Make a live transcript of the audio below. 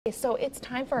So it's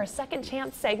time for our second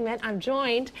chance segment. I'm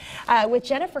joined with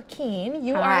Jennifer Keene.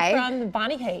 You Hi. are from the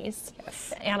Bonnie Hayes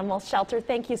Animal Shelter.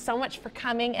 Thank you so much for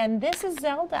coming. And this is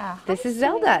Zelda. This is Hi,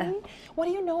 Zelda. sweetie. What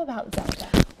do you know about Zelda?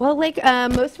 Well, like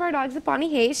most of our dogs at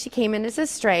Bonnie Hayes, she came in as a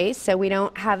stray, so we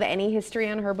don't have any history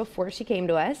on her before she came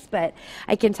to us, but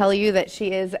I can tell you that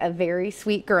she is a very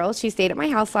sweet girl. She stayed at my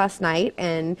house last night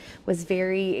and was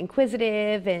very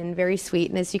inquisitive and very sweet,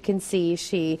 and as you can see,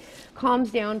 she calms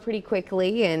down pretty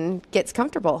quickly and gets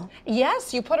comfortable.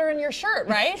 Yes, you put her in your shirt,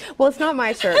 right? Well, it's not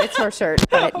my shirt, it's her shirt,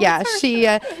 but yeah, she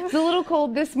was a little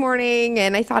cold this morning,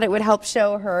 and I thought it would help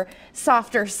show her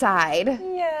softer side.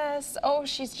 Yes. Oh,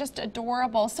 she's just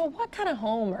adorable. So what kind of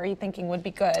home are you thinking would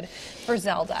be good for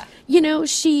Zelda? You know,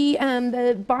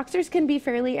 the boxers can be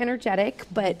fairly energetic,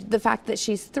 but the fact that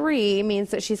she's 3 means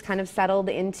that she's kind of settled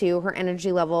into her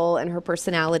energy level and her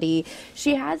personality.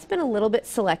 She has been a little bit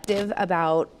selective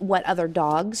about what other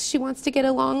dogs she wants to get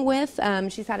along with.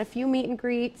 She's had a few meet and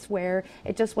greets where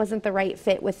it just wasn't the right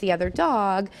fit with the other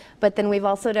dog, but then we've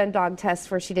also done dog tests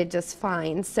where she did just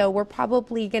fine. So we're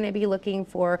probably going to be looking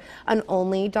for an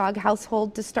only dog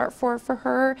household to start for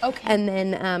her. Okay. And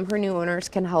then her new owners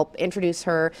can help introduce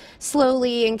her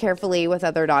slowly and carefully with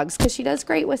other dogs, because she does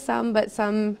great with some, but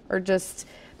some are just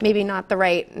maybe not the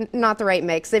right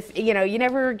mix. If you know, you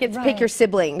never get to pick your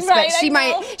siblings, right,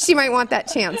 but she might want that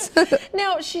chance.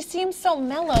 Now, she seems so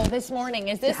mellow this morning.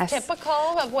 Is this Yes. typical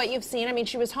of what you've seen? I mean,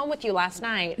 she was home with you last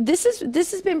night. This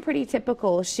has been pretty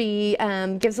typical. She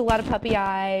gives a lot of puppy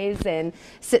eyes and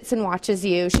sits and watches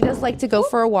you. She does like to go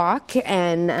for a walk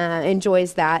and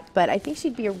enjoys that, but I think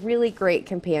she'd be a really great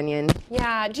companion.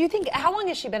 Yeah. Do you think, how long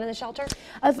has she been in the shelter?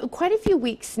 Quite a few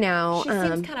weeks now. She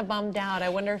seems kind of bummed out. I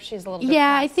wonder if she's a little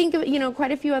Yeah, I depressed. think, you know,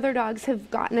 quite a few other dogs have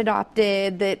gotten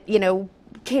adopted that, you know,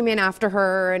 came in after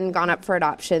her and gone up for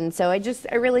adoption. So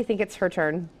I really think it's her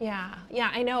turn. Yeah,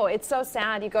 I know. It's so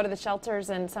sad. You go to the shelters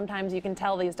and sometimes you can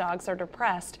tell these dogs are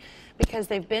depressed because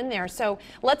they've been there. So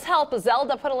let's help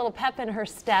Zelda put a little pep in her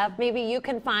step. Maybe you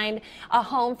can find a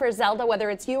home for Zelda,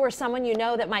 whether it's you or someone you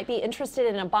know that might be interested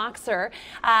in a boxer.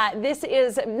 This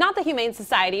is not the Humane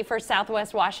Society for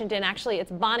Southwest Washington. Actually,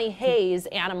 it's Bonnie Hayes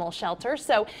Animal Shelter.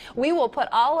 So we will put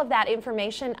all of that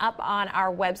information up on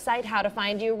our website, how to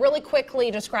find you. Really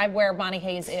quickly describe where Bonnie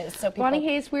Hayes is. So people... Bonnie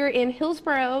Hayes, we're in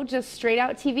Hillsboro, just straight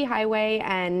out TV Highway,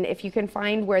 and if you can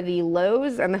find where the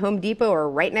Lowe's and the Home Depot are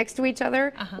right next to each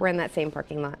other, we're in that same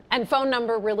parking lot. And phone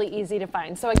number really easy to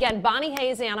find. So again, Bonnie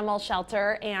Hayes Animal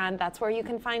Shelter, and that's where you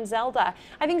can find Zelda.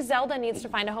 I think Zelda needs to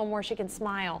find a home where she can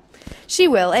smile. She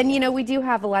will, and you know, we do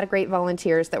have a lot of great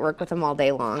volunteers that work with them all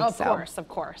day long. Of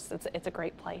course. It's a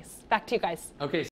great place. Back to you guys. Okay.